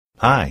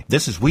Hi,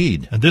 this is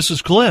Weed. And this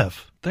is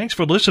Cliff. Thanks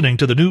for listening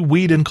to the new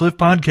Weed and Cliff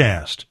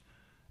podcast.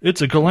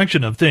 It's a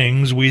collection of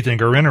things we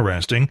think are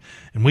interesting,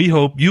 and we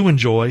hope you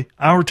enjoy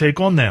our take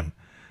on them.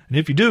 And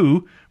if you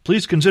do,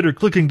 please consider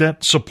clicking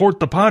that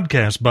support the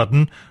podcast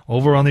button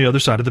over on the other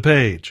side of the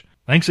page.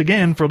 Thanks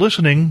again for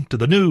listening to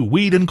the new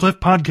Weed and Cliff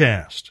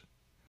podcast.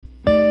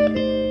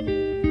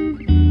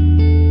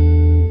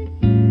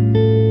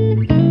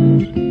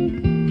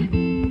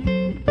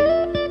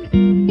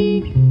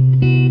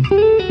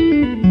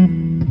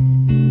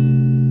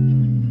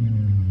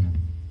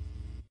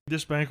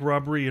 This bank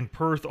robbery in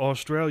Perth,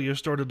 Australia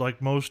started like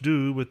most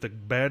do, with the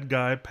bad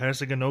guy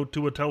passing a note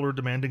to a teller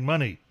demanding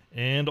money.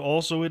 And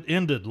also it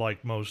ended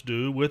like most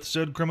do, with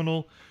said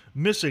criminal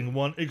missing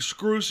one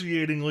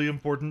excruciatingly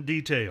important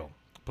detail.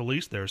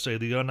 Police there say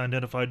the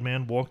unidentified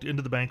man walked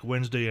into the bank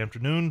Wednesday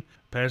afternoon,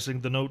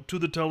 passing the note to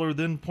the teller,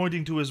 then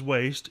pointing to his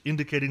waist,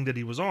 indicating that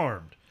he was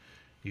armed.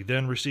 He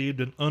then received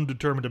an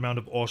undetermined amount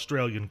of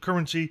Australian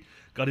currency,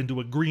 got into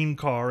a green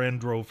car, and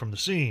drove from the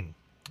scene.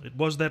 It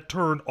was that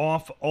turn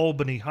off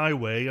Albany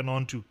Highway and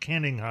onto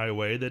Canning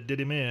Highway that did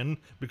him in,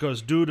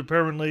 because dude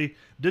apparently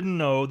didn't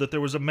know that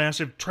there was a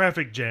massive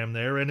traffic jam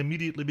there and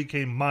immediately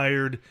became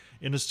mired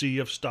in a sea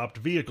of stopped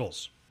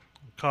vehicles.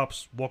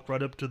 Cops walked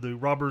right up to the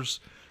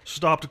robber's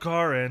stopped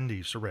car and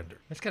he surrendered.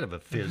 That's kind of a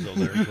fizzle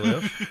there,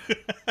 Cliff.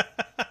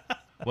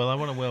 Well, I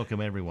want to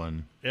welcome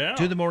everyone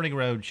to the Morning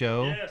Road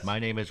Show. Yes. My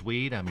name is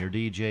Weed. I'm your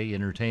DJ,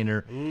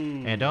 entertainer,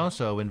 and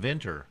also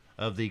inventor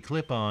of the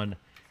clip-on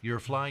Your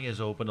Fly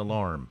is Open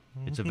alarm.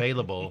 It's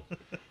available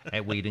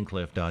at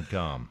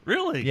weedandcliff.com.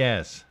 Really?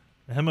 Yes.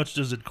 How much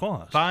does it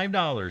cost?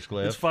 $5,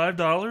 Cliff. It's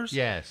 $5?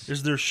 Yes.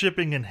 Is there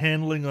shipping and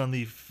handling on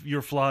the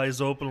Your Fly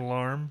is Open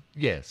alarm?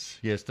 Yes.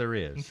 Yes, there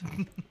is.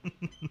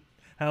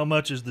 How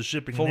much is the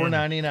shipping and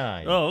handling?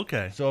 $4.99. Oh,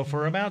 okay. So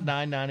for about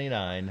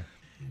 $9.99,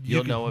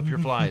 you'll know if your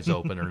fly is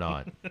open or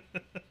not.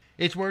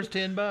 It's worth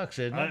 $10,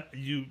 isn't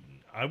it?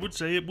 I would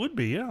say it would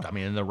be, yeah. I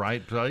mean, in the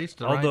right place,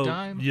 the Although, right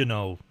time. you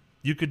know,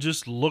 you could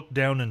just look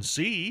down and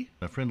see.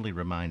 A friendly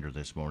reminder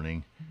this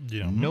morning.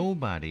 Yeah.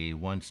 Nobody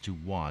wants to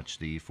watch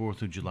the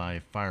 4th of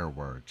July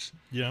fireworks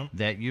Yeah.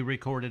 that you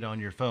recorded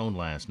on your phone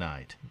last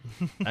night.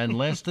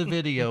 Unless the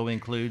video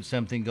includes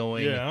something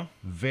going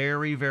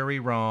very, very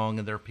wrong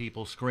and there are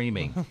people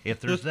screaming. If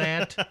there's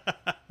that,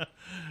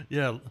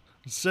 Yeah.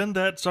 Send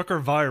that sucker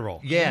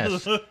viral.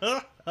 yes.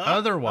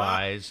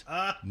 Otherwise,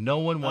 no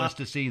one wants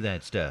to see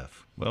that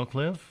stuff. Well,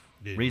 Cliff,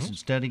 recent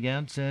study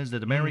out says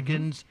that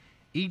Americans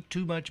eat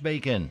too much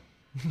bacon.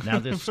 Now,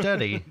 this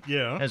study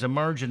has a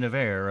margin of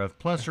error of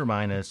plus or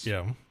minus.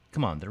 Yeah.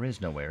 Come on, there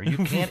is no error. You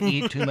can't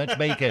eat too much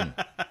bacon.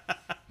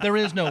 There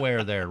is no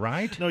error there,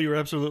 right? No, you're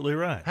absolutely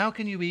right. How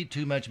can you eat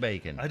too much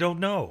bacon? I don't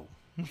know.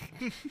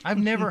 I've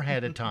never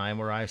had a time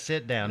where I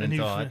sit down and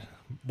thought,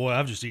 boy,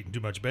 I've just eaten too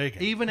much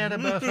bacon. even at a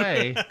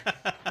buffet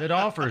that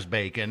offers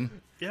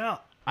bacon, Yeah.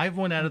 I've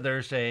went out of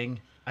there saying,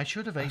 I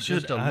should have ate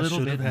just a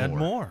little bit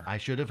more. I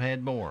should have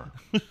had more.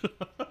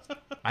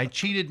 I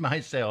cheated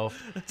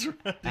myself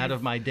out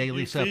of my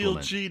daily supplement.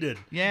 Feel cheated.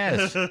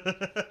 Yes.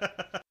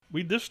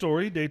 This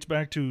story dates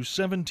back to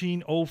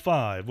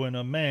 1705, when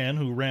a man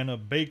who ran a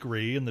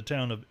bakery in the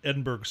town of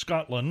Edinburgh,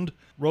 Scotland,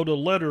 wrote a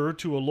letter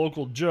to a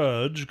local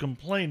judge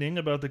complaining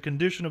about the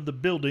condition of the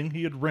building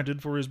he had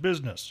rented for his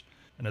business.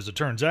 And as it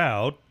turns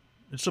out,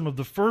 it's some of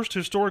the first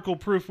historical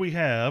proof we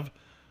have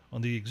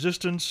on the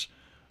existence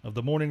of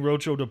the Morning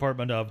Roadshow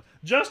department of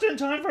Just in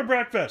Time for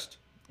Breakfast.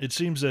 It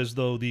seems as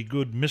though the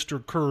good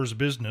Mr. Kerr's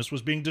business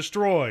was being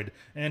destroyed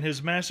and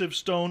his massive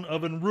stone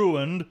oven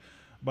ruined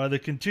by the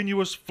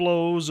continuous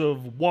flows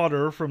of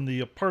water from the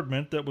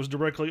apartment that was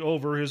directly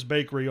over his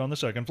bakery on the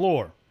second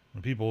floor.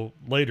 When people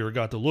later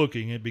got to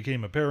looking, it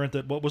became apparent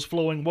that what was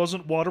flowing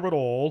wasn't water at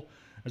all.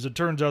 As it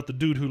turns out, the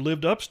dude who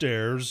lived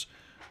upstairs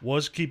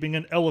was keeping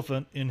an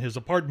elephant in his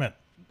apartment.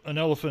 An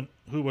elephant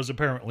who was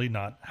apparently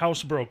not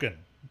housebroken.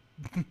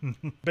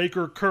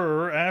 Baker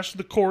Kerr asked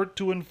the court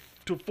to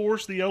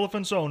force the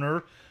elephant's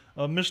owner,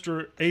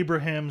 Mr.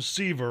 Abraham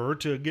Seaver,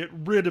 to get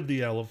rid of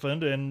the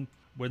elephant, and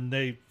when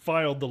they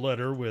filed the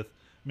letter with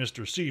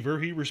Mr. Seaver,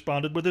 he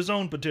responded with his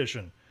own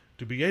petition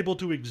to be able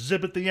to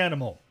exhibit the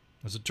animal.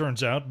 As it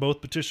turns out,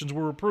 both petitions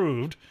were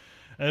approved,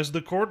 as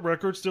the court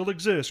record still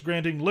exists,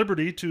 granting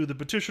liberty to the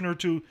petitioner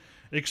to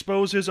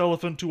expose his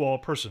elephant to all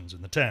persons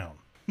in the town.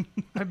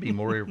 I'd be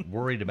more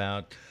worried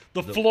about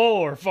the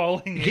floor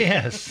falling in.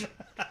 Yes.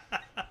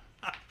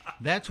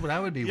 That's what I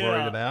would be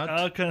worried about.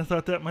 I kind of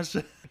thought that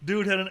myself.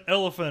 Dude had an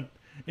elephant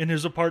in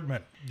his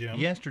apartment. Yeah.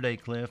 Yesterday,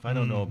 Cliff, I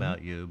don't know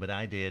about you, but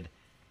I did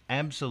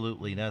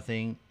absolutely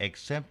nothing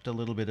except a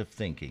little bit of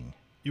thinking.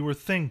 You were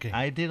thinking.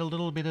 I did a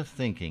little bit of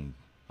thinking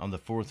on the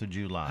 4th of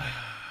July.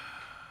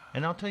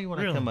 And I'll tell you what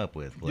I come up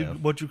with, Cliff.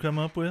 What you come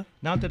up with?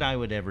 Not that I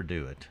would ever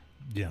do it.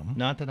 Yeah.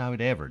 Not that I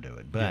would ever do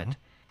it, but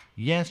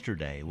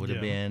yesterday would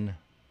have been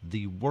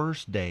the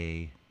worst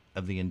day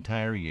of the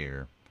entire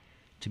year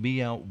to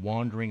be out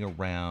wandering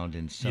around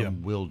in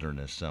some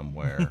wilderness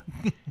somewhere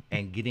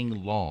and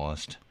getting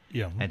lost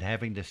and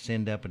having to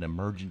send up an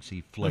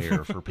emergency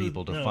flare for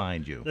people to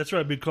find you. That's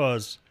right,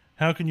 because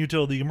how can you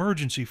tell the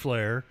emergency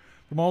flare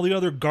from all the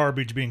other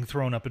garbage being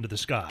thrown up into the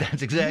sky?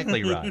 That's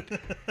exactly right.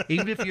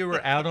 Even if you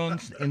were out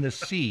in the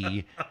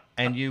sea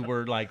and you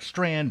were like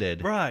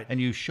stranded, right, and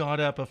you shot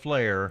up a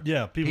flare,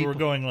 yeah, people were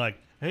going like,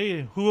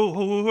 "Hey,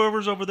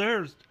 whoever's over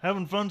there is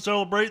having fun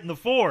celebrating the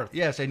 4th."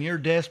 Yes, and you're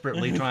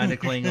desperately trying to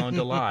cling on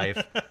to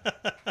life,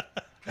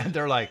 and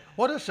they're like,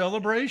 "What a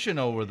celebration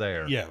over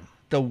there!" Yeah,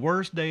 the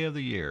worst day of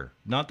the year.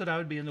 Not that I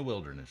would be in the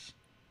wilderness,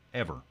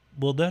 ever.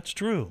 Well, that's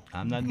true.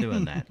 I'm not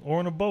doing that. Or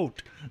in a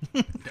boat.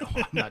 No,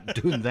 I'm not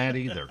doing that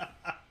either.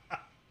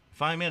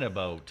 If I'm in a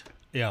boat,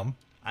 yeah,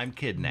 I'm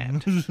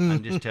kidnapped.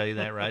 I'm just telling you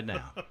that right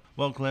now.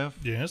 Well, Cliff,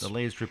 yes? The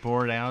latest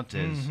report out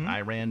is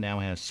Iran now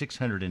has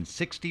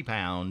 660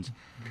 pounds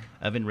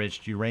of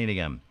enriched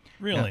uranium.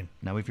 Really?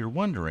 Now if you're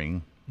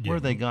wondering where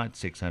they got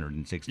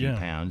 660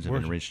 pounds of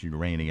enriched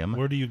uranium,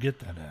 where do you get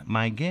that at?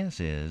 My guess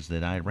is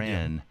that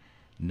Iran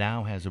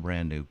now has a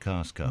brand new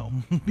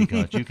Costco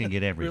because you can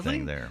get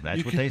everything there.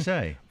 That's what they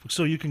say.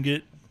 So you can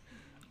get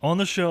on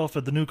the shelf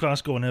at the new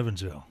Costco in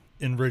Evansville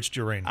enriched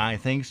uranium. I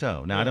think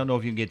so. Now, I don't know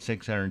if you can get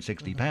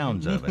 660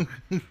 pounds of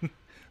it.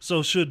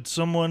 So should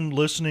someone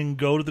listening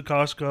go to the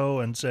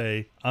Costco and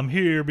say, "I'm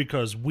here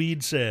because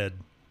Weed said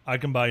I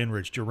can buy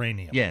enriched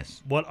uranium"?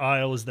 Yes. What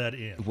aisle is that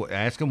in?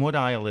 Ask them what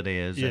aisle it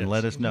is and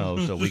let us know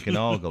so we can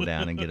all go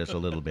down and get us a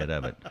little bit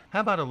of it.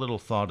 How about a little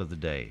thought of the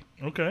day?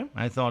 Okay.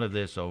 I thought of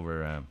this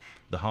over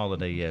the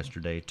holiday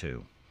yesterday,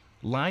 too.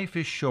 Life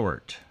is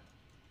short,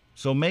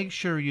 so make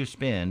sure you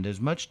spend as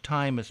much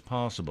time as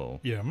possible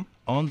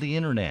on the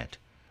internet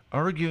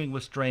arguing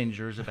with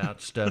strangers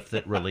about stuff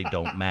that really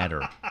don't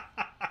matter.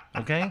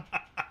 Okay?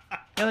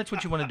 Yeah, that's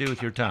what you want to do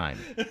with your time.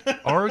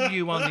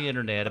 Argue on the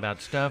internet about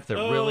stuff that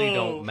really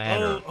don't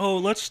matter.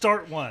 Let's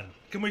start one.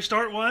 Can we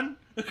start one?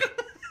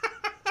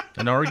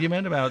 An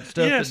argument about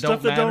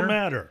stuff that don't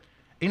matter?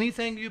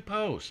 Anything you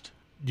post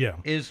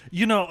is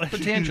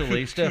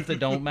potentially stuff that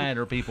don't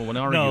matter people would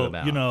argue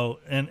about.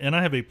 And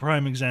I have a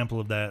prime example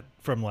of that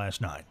from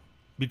last night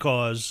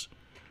because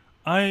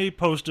I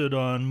posted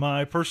on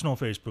my personal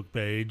Facebook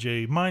page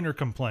a minor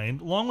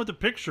complaint along with a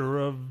picture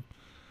of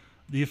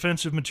the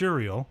offensive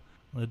material.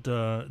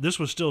 That this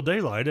was still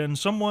daylight, and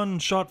someone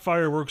shot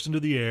fireworks into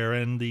the air,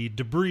 and the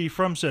debris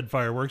from said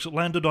fireworks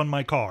landed on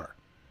my car.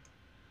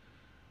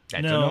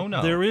 That's a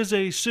no-no. There is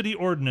a city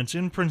ordinance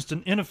in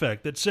Princeton in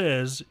effect that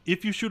says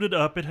if you shoot it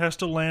up, it has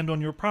to land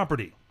on your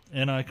property.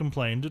 And I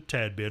complained a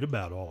tad bit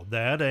about all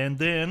that, and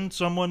then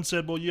someone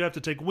said, well, you have to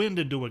take wind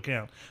into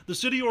account. The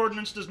city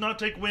ordinance does not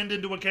take wind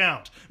into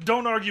account.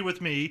 Don't argue with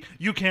me.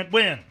 You can't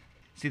win.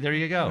 See, there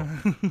you go.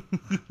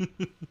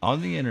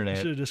 On the internet. I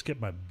should have just kept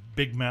my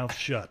big mouth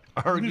shut.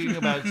 Arguing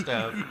about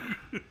stuff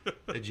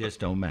that just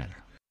don't matter.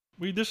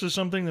 This is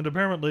something that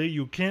apparently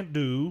you can't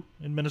do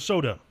in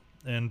Minnesota.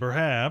 And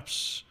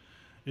perhaps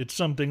it's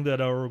something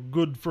that our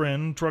good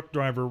friend, truck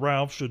driver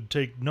Ralph, should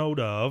take note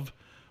of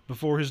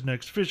before his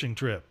next fishing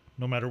trip,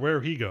 no matter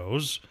where he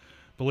goes.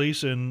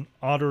 Police in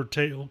Otter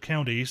Tail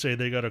County say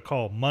they got a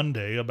call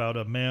Monday about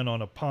a man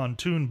on a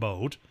pontoon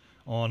boat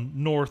on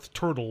North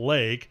Turtle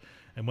Lake.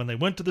 And when they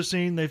went to the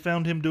scene, they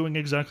found him doing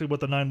exactly what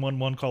the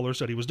 911 caller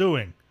said he was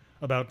doing,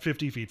 about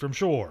 50 feet from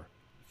shore,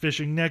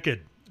 fishing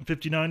naked.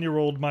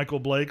 59-year-old Michael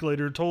Blake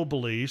later told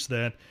police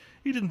that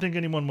he didn't think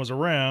anyone was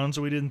around,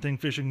 so he didn't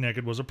think fishing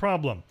naked was a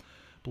problem.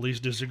 Police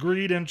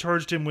disagreed and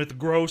charged him with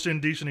gross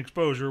indecent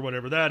exposure,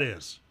 whatever that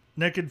is.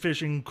 Naked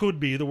fishing could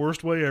be the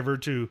worst way ever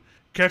to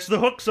catch the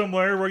hook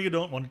somewhere where you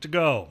don't want it to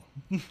go.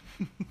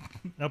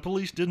 Now,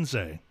 police didn't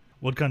say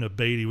what kind of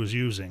bait he was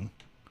using,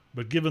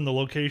 but given the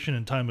location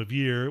and time of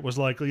year, it was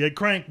likely a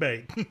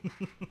crankbait.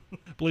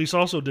 Police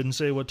also didn't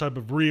say what type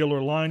of reel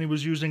or line he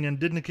was using and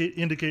didn't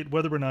indicate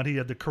whether or not he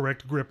had the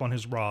correct grip on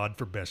his rod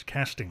for best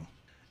casting.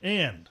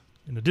 And,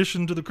 in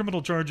addition to the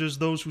criminal charges,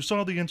 those who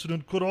saw the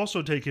incident could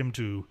also take him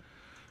to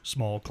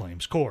small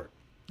claims court.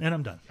 And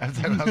I'm done. I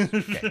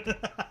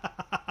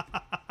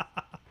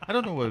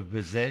don't know what would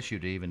possess you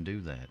to even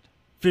do that.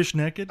 Fish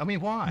naked? I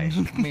mean, why?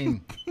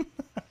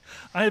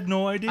 I have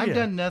no idea. I've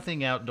done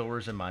nothing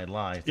outdoors in my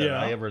life that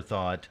I ever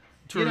thought,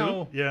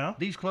 True.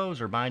 These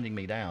clothes are binding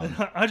me down.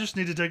 I just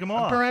need to take them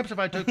off. Perhaps if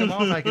I took them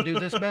off, I could do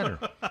this better.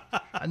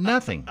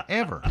 Nothing,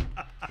 ever.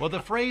 Well,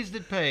 the phrase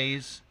that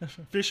pays...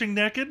 Fishing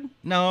naked?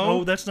 No.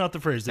 Oh, that's not the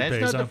phrase that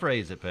pays. That's not the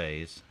phrase that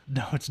pays.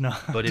 No, it's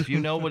not. But if you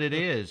know what it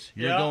is,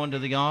 you're going to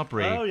the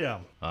Opry. Oh, yeah.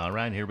 All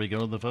right, here we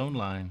go to the phone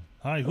line.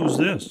 Hi, who's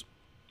this?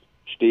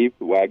 Steve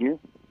Wagner.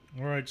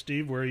 All right,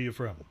 Steve, where are you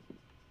from?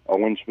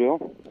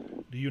 Owensville.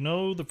 Do you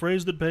know the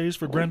phrase that pays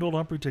for Grand Ole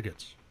Opry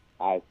tickets?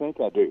 I think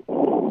I do.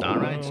 All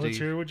right, Steve. Let's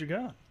hear what you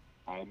got.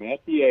 I'm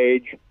at the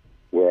age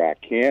where I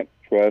can't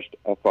trust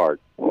a fart.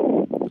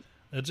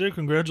 That's it.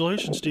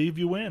 Congratulations, Steve.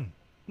 You win.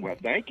 Well,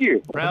 thank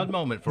you. Proud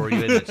moment for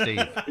you, isn't it, Steve?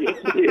 Yes,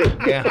 it is.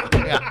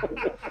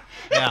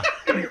 Yeah.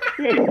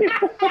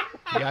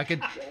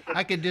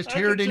 I could just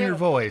hear it in your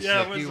voice.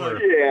 Yeah,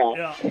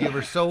 you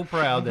were so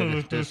proud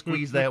to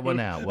squeeze that one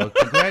out. Well,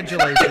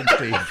 congratulations,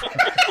 Steve.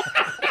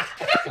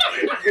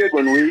 Good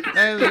one, Reed.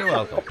 You're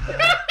welcome.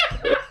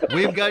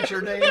 We've got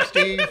your name,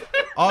 Steve,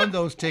 on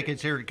those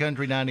tickets here at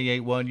Country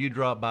 98.1. You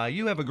drop by.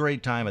 You have a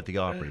great time at the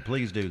Opry.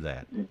 Please do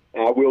that.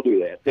 I will do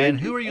that. And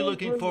who are you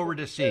looking forward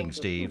to seeing,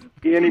 Steve?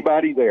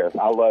 Anybody there.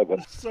 I love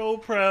it. So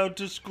proud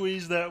to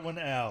squeeze that one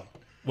out.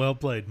 Well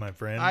played, my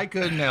friend. I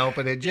couldn't help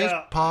it. It just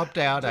popped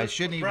out. I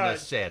shouldn't even have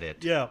said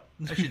it. Yeah.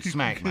 I should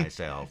smack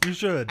myself. You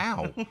should.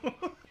 Ow.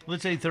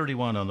 Let's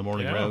 8:31 on the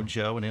Morning Road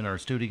Show, and in our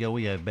studio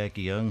we have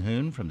Becky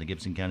Younghoon from the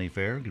Gibson County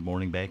Fair. Good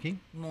morning, Becky.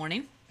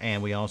 Morning.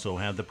 And we also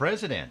have the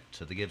president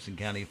of the Gibson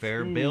County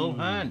Fair, Bill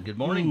Hunt. Good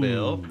morning,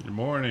 Bill. Good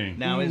morning.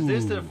 Now, is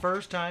this the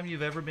first time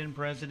you've ever been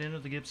president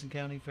of the Gibson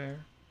County Fair?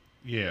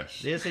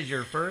 Yes. This is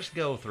your first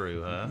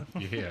go-through, huh?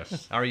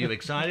 Yes. Are you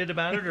excited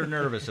about it or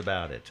nervous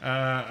about it?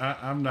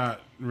 I'm not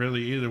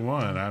really either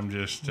one. I'm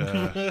just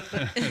trying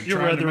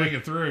to make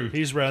it through.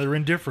 He's rather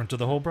indifferent to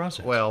the whole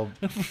process. Well,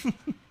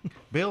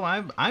 Bill,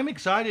 I'm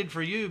excited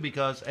for you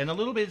because, and a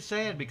little bit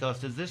sad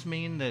because, does this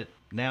mean that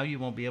now you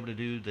won't be able to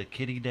do the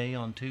Kitty Day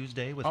on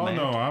Tuesday with Matt?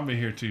 Oh, no, I'll be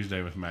here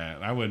Tuesday with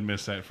Matt. I wouldn't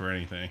miss that for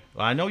anything.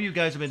 Well, I know you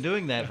guys have been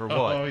doing that for what,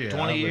 Oh, yeah, 20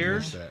 I wouldn't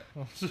years?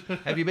 miss that.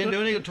 Have you been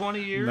doing it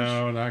 20 years?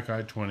 No, not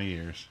quite 20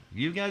 years.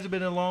 You guys have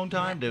been a long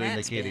time doing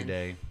Matt's the Kitty been.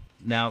 Day.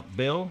 Now,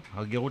 Bill,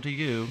 I'll go to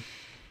you.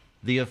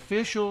 The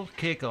official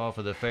kickoff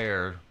of the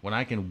fair, when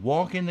I can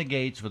walk in the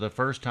gates for the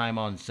first time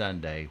on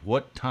Sunday,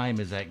 what time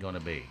is that going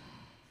to be?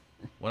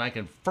 When I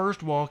can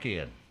first walk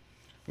in.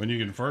 When you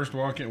can first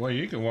walk in, well,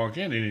 you can walk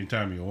in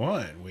anytime you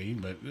want,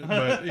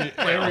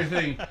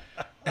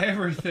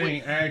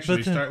 everything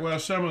actually starts. Well,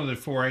 some of the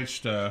 4-H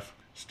stuff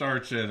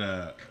starts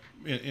at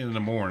in the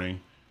morning.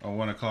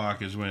 1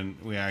 o'clock is when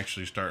we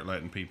actually start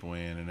letting people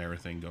in, and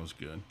everything goes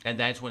good. And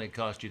that's when it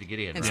costs you to get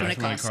in, That's right? when it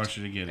That's when it costs. costs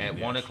you to get in. At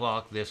yes. 1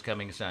 o'clock this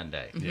coming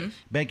Sunday. Yes.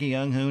 Becky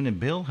Younghoon and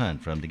Bill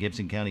Hunt from the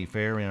Gibson County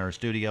Fair in our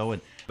studio.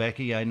 And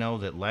Becky, I know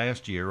that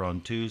last year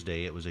on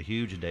Tuesday it was a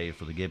huge day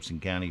for the Gibson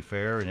County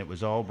Fair, and it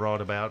was all brought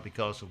about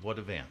because of what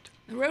event?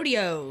 The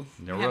rodeo.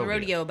 The We have rodeo.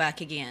 rodeo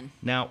back again.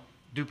 Now,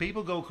 do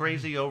people go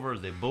crazy over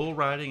the bull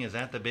riding? Is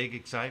that the big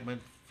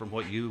excitement from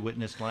what you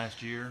witnessed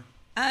last year?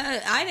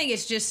 I think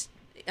it's just.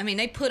 I mean,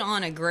 they put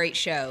on a great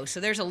show. So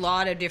there's a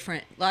lot of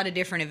different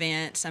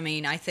events. I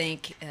mean, I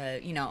think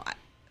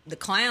the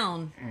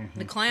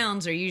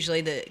clowns are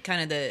usually the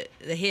kind of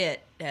the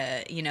hit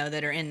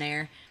that are in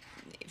there.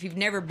 If you've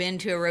never been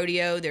to a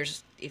rodeo,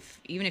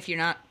 even if you're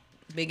not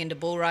big into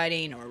bull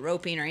riding or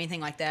roping or anything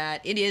like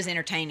that, it is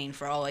entertaining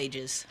for all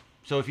ages.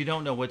 So if you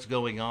don't know what's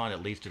going on,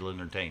 at least it'll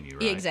entertain you,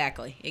 right?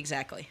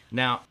 Exactly.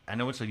 Now, I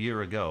know it's a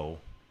year ago.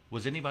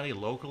 Was anybody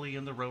locally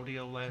in the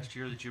rodeo last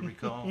year that you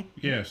recall?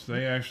 Yes,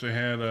 they actually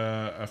had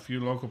a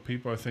few local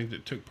people, I think,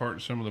 that took part in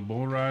some of the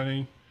bull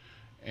riding,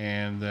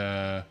 and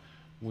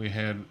we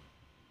had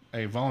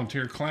a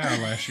volunteer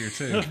clown last year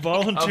too.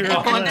 Volunteer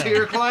A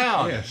volunteer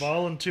clown. Yes.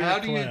 Volunteer How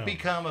clown. do you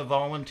become a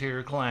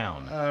volunteer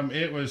clown?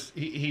 It was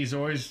he's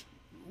always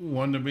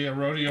wanted to be a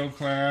rodeo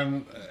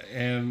clown,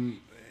 and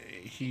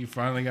he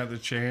finally got the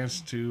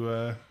chance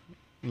to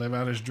live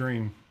out his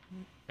dream.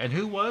 And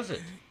who was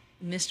it?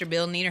 Mr.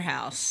 Bill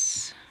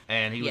Niederhouse.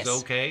 And he was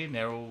Yes. okay?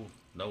 No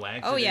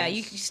accidents? Oh yeah,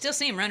 you still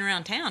see him running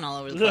around town all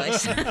over the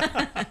place.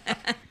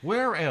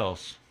 Where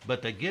else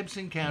but the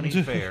Gibson County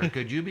Fair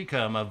could you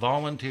become a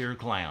volunteer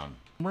clown?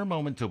 We're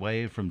moments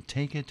away from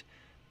Take It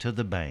to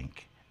the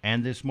Bank.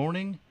 And this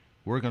morning,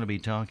 we're going to be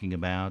talking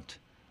about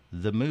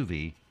the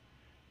movie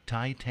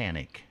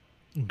Titanic.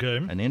 Okay.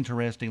 An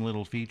interesting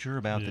little feature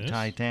about the Yes.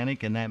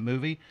 Titanic in that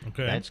movie.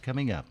 Okay. That's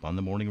coming up on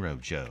the Morning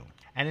Road Show.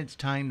 And it's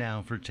time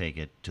now for Take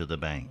It to the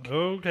Bank.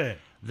 Okay.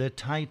 The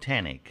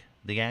Titanic,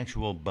 the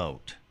actual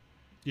boat,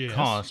 Yes.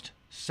 cost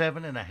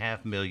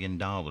 $7.5 million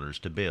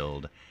to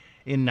build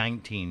in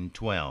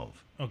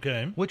 1912,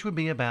 Okay. which would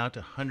be about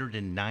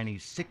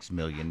 $196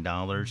 million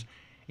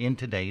in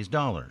today's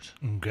dollars.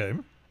 Okay.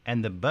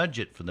 And the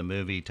budget for the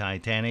movie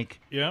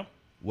Titanic Yeah.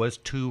 was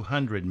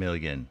 $200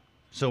 million.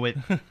 So it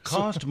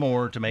cost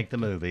more to make the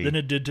movie. Than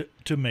it did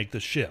to make the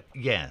ship.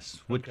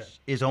 Yes, which Okay.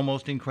 is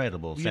almost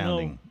incredible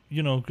sounding.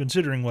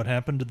 Considering what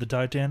happened to the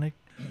Titanic,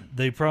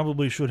 they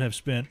probably should have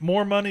spent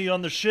more money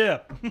on the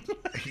ship.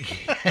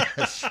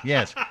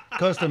 Yes,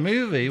 because the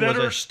movie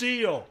Better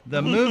steel.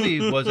 the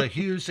movie was a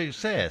huge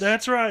success.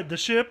 That's right. The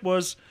ship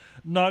was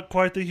not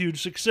quite the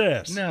huge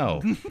success.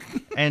 No,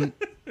 and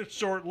It's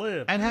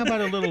short-lived. and how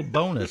about a little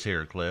bonus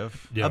here,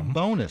 Cliff? Yeah. A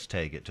bonus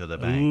Take It to the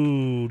Bank.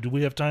 Ooh, do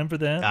we have time for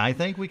that? I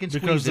think we can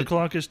because squeeze the it.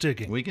 clock is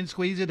ticking. We can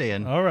squeeze it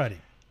in. Alrighty.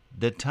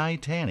 The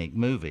Titanic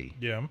movie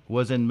Yeah.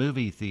 was in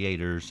movie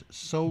theaters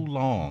so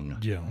long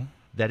Yeah.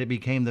 that it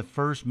became the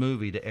first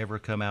movie to ever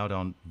come out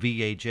on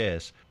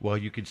VHS while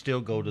you could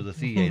still go to the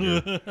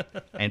theater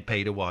and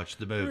pay to watch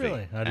the movie.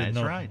 Really? I didn't That's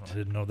know. right. I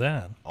didn't know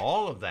that.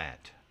 All of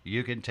that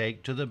you can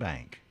take to the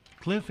bank.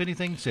 Cliff,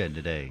 anything said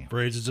today?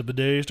 Phrases of the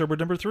day start with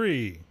number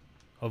 3.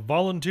 A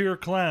volunteer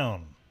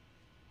clown.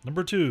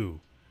 Number 2.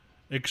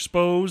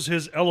 Expose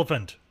his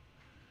elephant.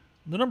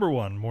 The number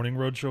 1 Morning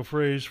Roadshow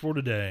phrase for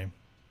today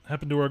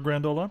happened to our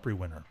Grand Ole Opry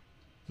winner,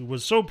 who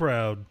was so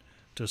proud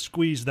to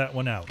squeeze that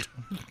one out.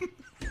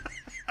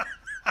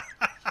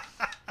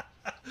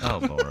 Oh,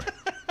 boy.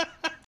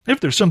 If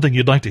there's something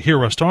you'd like to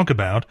hear us talk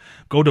about,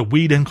 go to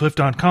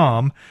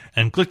weedandcliff.com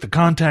and click the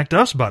Contact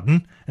Us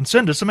button and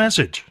send us a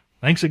message.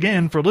 Thanks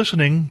again for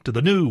listening to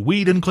the new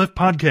Weed and Cliff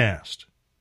podcast.